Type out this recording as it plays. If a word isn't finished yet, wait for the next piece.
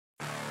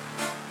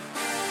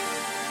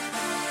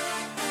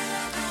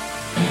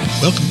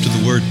Welcome to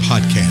the Word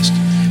Podcast.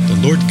 The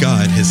Lord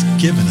God has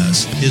given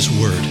us His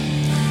Word.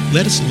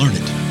 Let us learn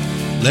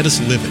it. Let us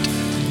live it.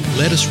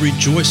 Let us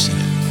rejoice in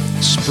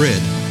it.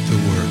 Spread the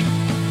Word.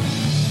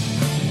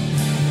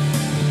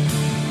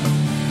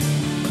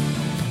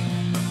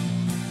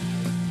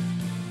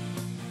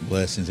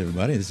 Blessings,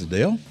 everybody. This is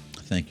Dale.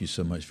 Thank you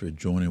so much for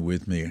joining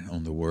with me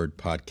on the Word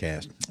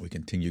Podcast. We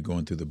continue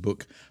going through the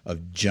book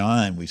of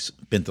John. We've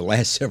spent the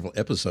last several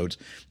episodes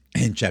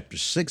in chapter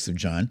 6 of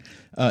John.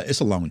 It's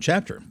a long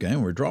chapter, okay?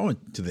 And we're drawing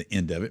to the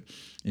end of it.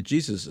 And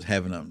Jesus is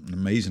having an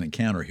amazing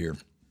encounter here.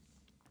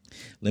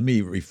 Let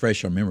me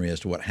refresh our memory as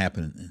to what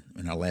happened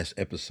in our last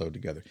episode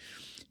together.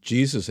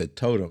 Jesus had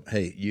told him,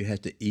 hey, you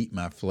have to eat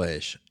my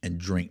flesh and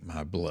drink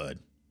my blood.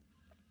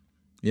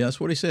 Yeah, that's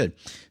what he said.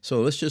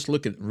 So let's just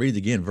read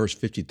again, verse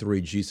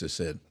 53. Jesus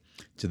said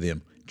to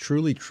them,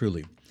 truly,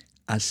 truly,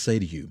 I say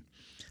to you,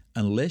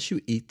 unless you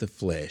eat the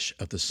flesh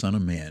of the Son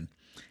of Man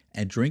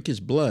and drink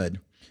his blood,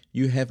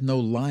 you have no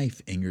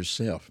life in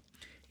yourself.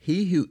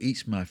 He who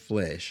eats my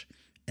flesh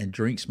and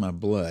drinks my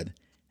blood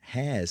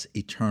has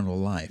eternal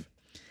life,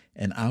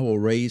 and I will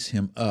raise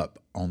him up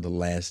on the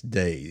last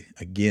day.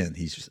 Again,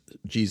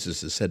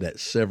 Jesus has said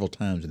that several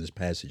times in this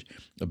passage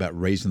about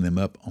raising them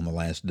up on the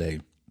last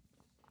day.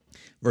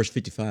 Verse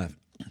 55,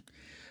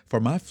 for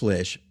my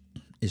flesh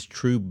is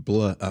true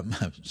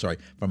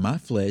for my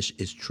flesh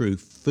is true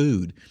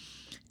food,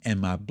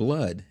 and my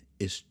blood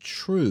is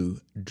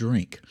true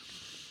drink.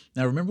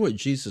 Now, remember what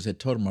Jesus had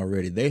told them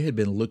already. They had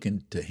been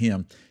looking to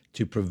him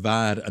to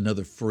provide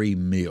another free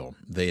meal.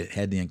 They had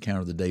had the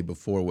encounter the day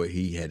before where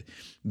he had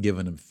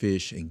given them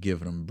fish and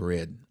given them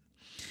bread.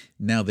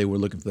 Now they were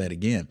looking for that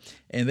again.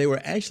 And they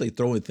were actually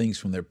throwing things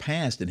from their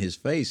past in his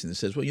face. And it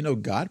says, well, you know,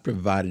 God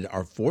provided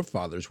our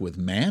forefathers with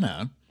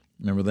manna.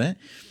 Remember that?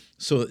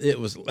 So it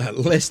was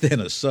less than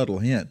a subtle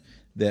hint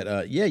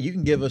that, you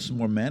can give us some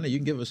more manna. You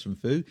can give us some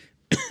food.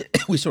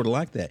 We sort of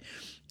like that.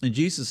 And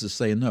Jesus is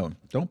saying, no,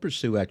 don't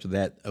pursue after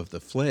that of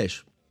the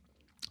flesh,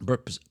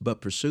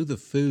 but pursue the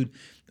food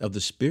of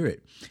the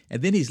Spirit.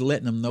 And then he's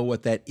letting them know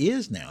what that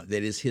is now.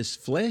 That is his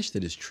flesh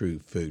that is true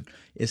food.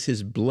 It's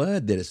his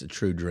blood that is the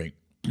true drink.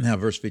 Now,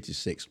 verse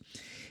 56,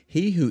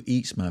 he who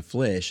eats my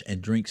flesh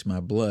and drinks my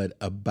blood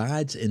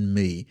abides in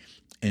me,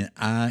 and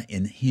I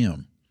in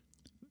him.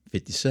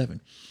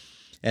 57,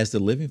 as the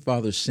living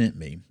Father sent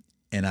me,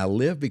 and I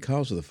live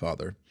because of the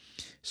Father,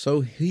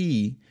 so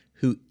he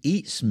who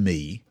eats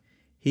me,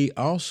 he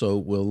also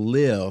will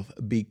live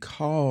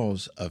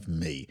because of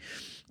me.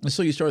 And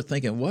so you start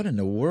thinking, what in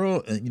the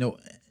world,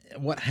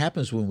 what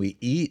happens when we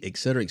eat, et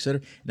cetera, et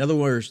cetera. In other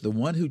words, the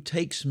one who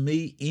takes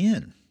me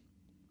in,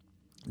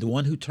 the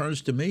one who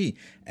turns to me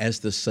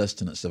as the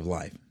sustenance of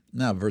life.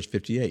 Now, verse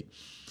 58,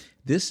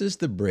 this is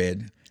the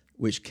bread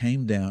which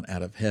came down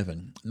out of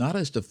heaven, not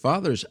as the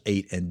fathers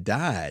ate and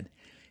died.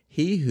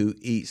 He who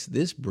eats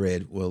this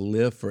bread will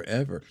live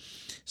forever.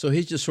 So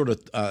he's just sort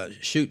of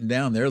shooting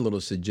down their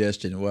little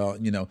suggestion. Well,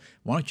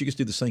 why don't you just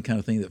do the same kind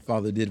of thing that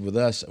Father did with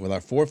us, with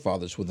our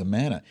forefathers, with the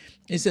manna?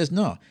 He says,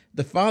 no,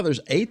 the fathers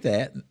ate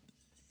that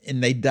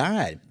and they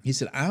died. He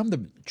said, I'm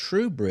the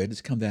true bread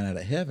that's come down out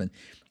of heaven.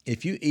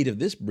 If you eat of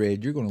this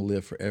bread, you're going to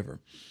live forever.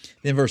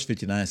 Then verse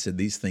 59 said,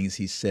 these things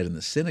he said in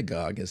the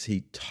synagogue as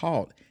he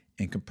taught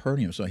in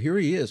Capernaum. So here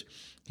he is.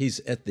 He's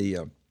at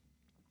the,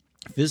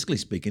 physically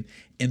speaking,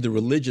 in the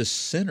religious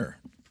center,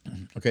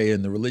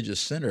 in the religious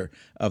center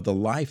of the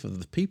life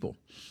of the people.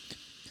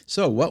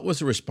 So what was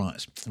the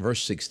response?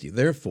 Verse 60,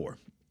 therefore,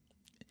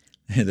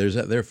 there's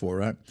that therefore,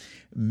 right?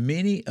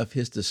 Many of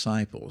his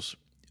disciples,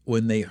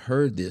 when they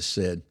heard this,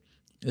 said,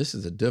 this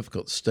is a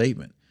difficult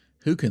statement.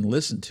 Who can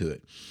listen to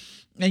it?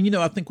 And,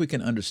 I think we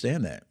can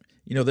understand that.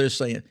 They're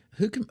saying,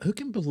 who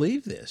can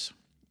believe this?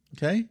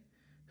 Okay?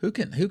 Who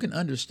can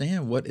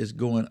understand what is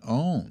going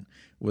on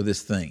with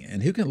this thing?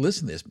 And who can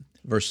listen to this?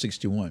 Verse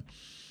 61.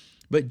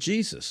 But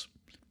Jesus,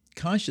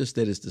 conscious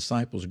that his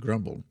disciples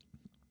grumbled,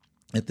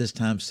 at this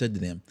time said to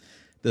them,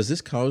 does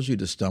this cause you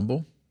to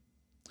stumble?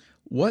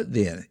 What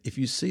then, if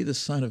you see the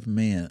Son of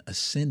Man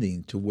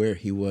ascending to where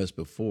he was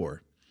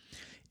before?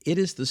 It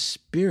is the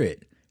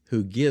Spirit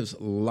who gives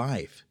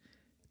life.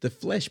 The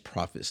flesh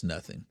profits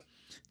nothing.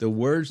 The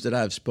words that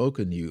I have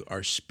spoken to you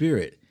are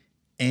spirit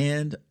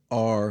and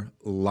are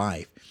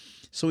life.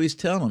 So he's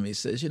telling them, he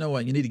says, you know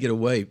what, you need to get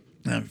away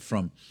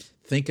from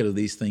thinking of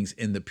these things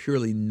in the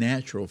purely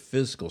natural,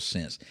 physical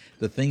sense,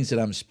 the things that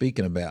I'm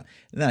speaking about.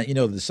 Now,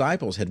 the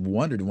disciples had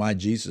wondered why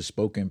Jesus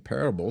spoke in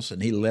parables,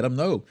 and he let them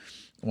know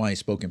why he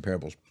spoke in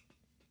parables,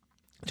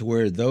 to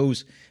where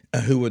those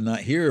who would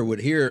not hear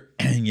would hear,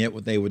 and yet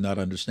what they would not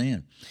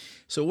understand.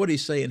 So what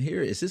he's saying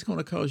here, is this going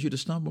to cause you to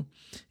stumble?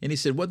 And he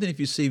said, what then if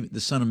you see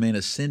the Son of Man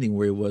ascending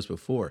where he was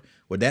before?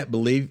 Would that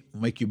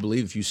make you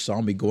believe if you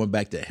saw me going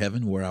back to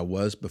heaven where I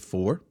was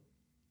before?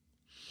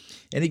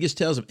 And he just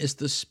tells them, it's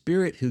the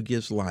Spirit who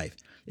gives life.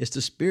 It's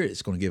the Spirit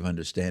that's going to give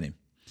understanding.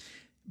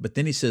 But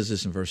then he says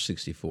this in verse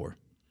 64,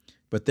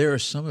 but there are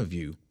some of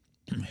you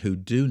who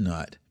do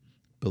not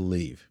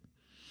believe.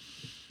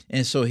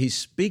 And so he's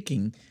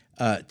speaking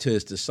To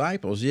his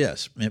disciples,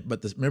 yes.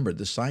 But remember,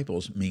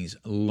 disciples means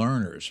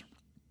learners.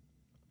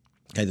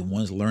 Okay, the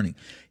ones learning.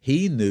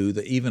 He knew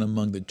that even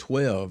among the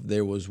 12,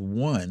 there was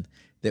one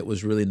that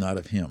was really not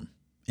of him.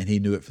 And he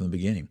knew it from the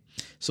beginning.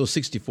 So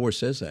 64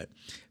 says that.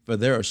 For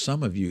there are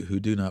some of you who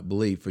do not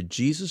believe. For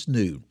Jesus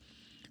knew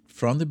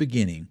from the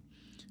beginning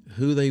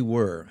who they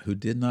were who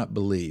did not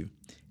believe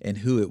and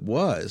who it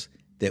was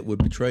that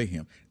would betray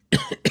him.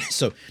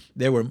 So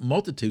there were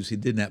multitudes who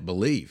did not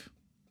believe.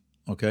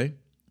 Okay?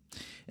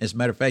 As a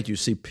matter of fact, you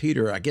see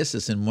Peter, I guess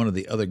it's in one of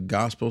the other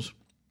Gospels.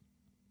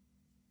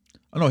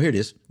 Oh, no, here it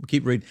is. We'll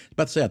keep reading. I was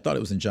about to say, I thought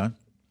it was in John.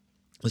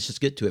 Let's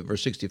just get to it,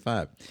 verse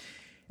 65.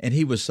 And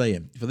he was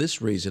saying, for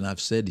this reason I've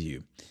said to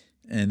you,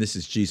 and this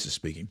is Jesus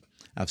speaking,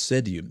 I've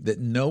said to you that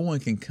no one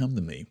can come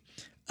to me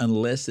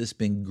unless it's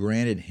been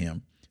granted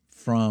him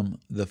from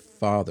the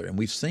Father. And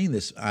we've seen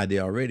this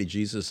idea already.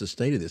 Jesus has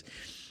stated this,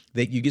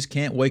 that you just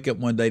can't wake up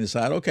one day and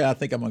decide, okay, I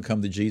think I'm going to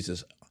come to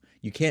Jesus.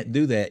 You can't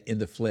do that in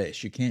the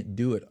flesh. You can't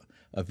do it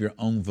of your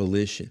own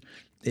volition.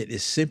 It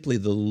is simply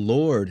the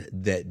Lord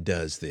that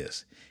does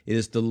this. It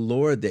is the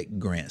Lord that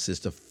grants. It's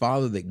the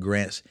Father that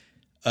grants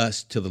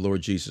us to the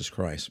Lord Jesus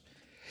Christ.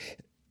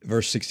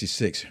 Verse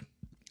 66,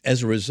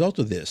 as a result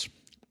of this,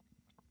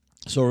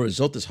 so a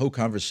result of this whole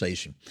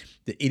conversation,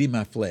 the eating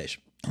my flesh,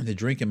 the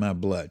drinking my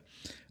blood,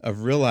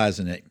 of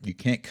realizing that you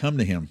can't come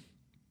to him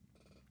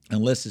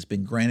unless it's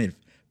been granted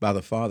by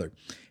the Father.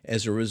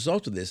 As a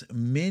result of this,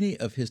 many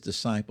of his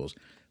disciples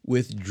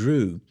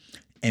withdrew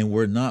and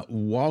were not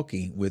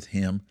walking with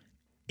him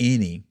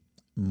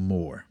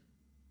anymore.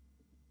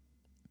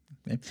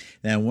 Okay.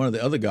 Now, in one of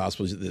the other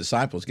Gospels, the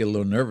disciples get a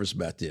little nervous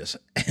about this,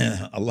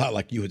 a lot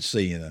like you would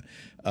see in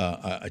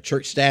a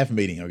church staff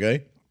meeting,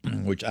 okay,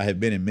 which I have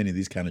been in many of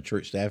these kind of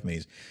church staff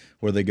meetings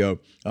where they go,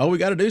 oh, we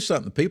got to do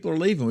something. People are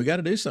leaving. We got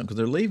to do something because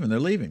they're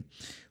leaving.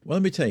 Well,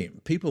 let me tell you,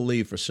 people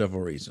leave for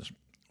several reasons.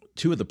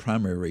 Two of the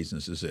primary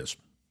reasons is this,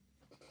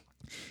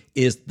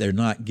 is they're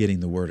not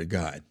getting the Word of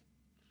God.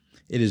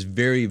 It is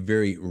very,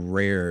 very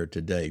rare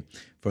today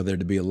for there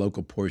to be a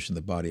local portion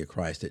of the body of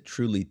Christ that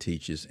truly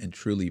teaches and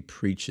truly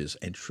preaches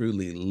and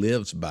truly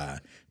lives by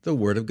the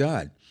Word of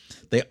God.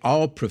 They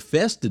all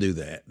profess to do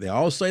that. They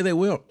all say they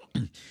will.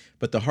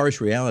 But the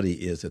harsh reality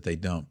is that they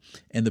don't.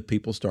 And the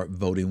people start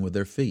voting with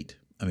their feet.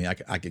 I mean,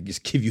 I could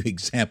just give you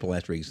example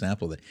after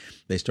example that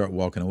they start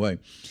walking away.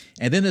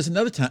 And then there's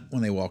another time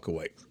when they walk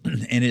away.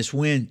 And it's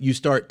when you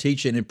start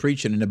teaching and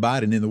preaching and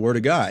abiding in the Word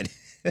of God.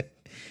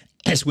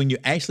 That's when you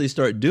actually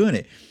start doing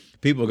it.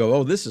 People go,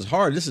 oh, this is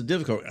hard. This is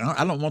difficult.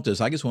 I don't want this.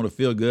 I just want to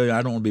feel good.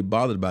 I don't want to be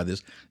bothered by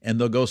this. And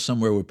they'll go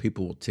somewhere where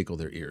people will tickle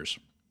their ears.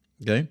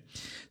 Okay?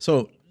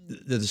 So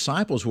the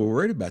disciples were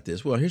worried about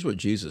this. Well, here's what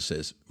Jesus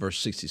says, verse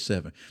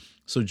 67.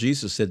 So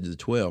Jesus said to the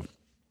 12,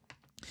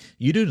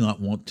 you do not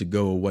want to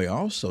go away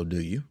also,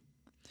 do you?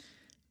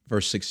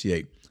 Verse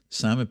 68,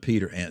 Simon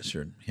Peter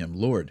answered him,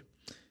 Lord,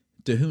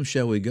 to whom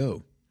shall we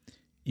go?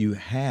 You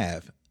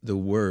have the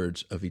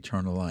words of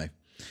eternal life.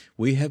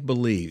 We have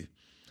believed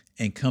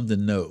and come to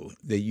know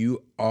that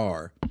you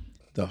are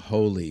the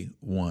Holy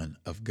One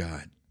of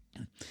God.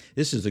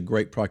 This is a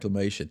great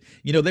proclamation.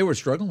 You know, they were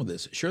struggling with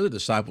this. Sure, the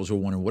disciples were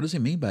wondering, what does he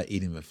mean by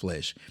eating the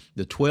flesh?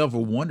 The 12 were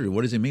wondering,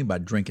 what does he mean by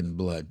drinking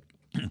blood?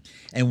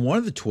 And one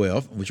of the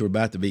 12, which were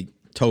about to be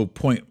told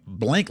point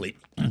blankly,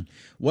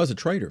 was a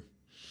traitor.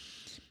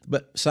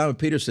 But Simon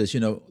Peter says,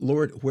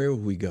 Lord, where will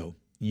we go?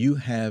 You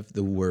have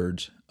the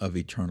words of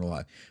eternal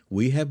life.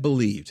 We have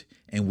believed,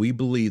 and we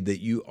believe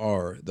that you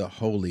are the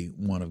Holy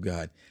One of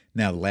God.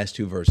 Now, the last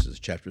two verses,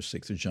 chapter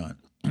 6 of John,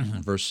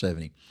 verse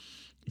 70.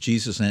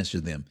 Jesus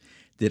answered them,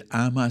 did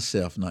I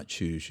myself not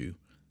choose you,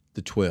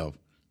 the 12,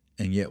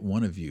 and yet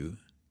one of you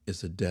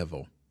is a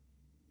devil?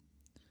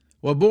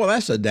 Well, boy,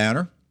 that's a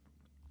downer.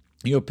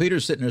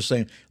 Peter's sitting there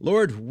saying,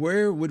 Lord,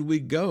 where would we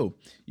go?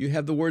 You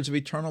have the words of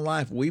eternal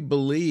life. We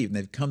believe, and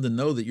they've come to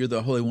know that you're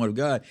the Holy One of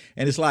God.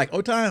 And it's like,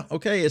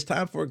 it's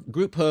time for a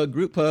group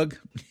hug.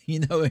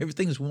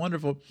 Everything's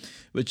wonderful.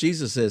 But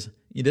Jesus says,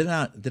 did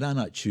I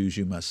not choose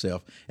you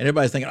myself? And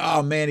everybody's thinking,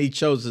 oh, man, he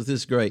chose us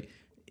this great.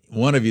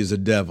 One of you is a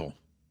devil.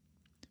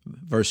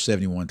 Verse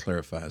 71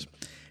 clarifies.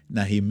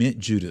 Now he meant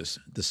Judas,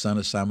 the son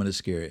of Simon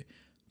Iscariot,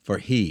 for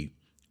he,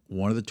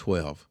 one of the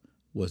 12,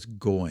 was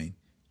going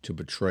to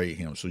betray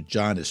him. So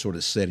John is sort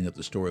of setting up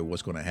the story of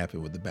what's going to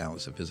happen with the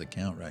balance of his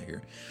account right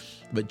here.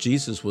 But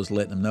Jesus was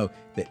letting them know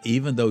that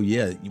even though,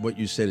 what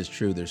you said is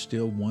true, there's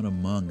still one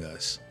among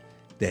us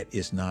that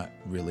is not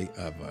really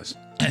of us.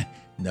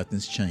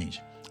 Nothing's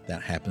changed.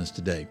 That happens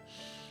today.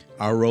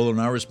 Our role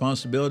and our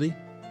responsibility,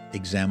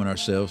 examine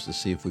ourselves to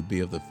see if we be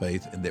of the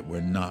faith and that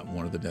we're not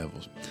one of the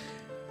devils.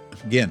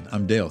 Again,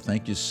 I'm Dale.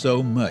 Thank you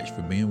so much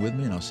for being with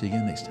me, and I'll see you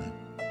again next time.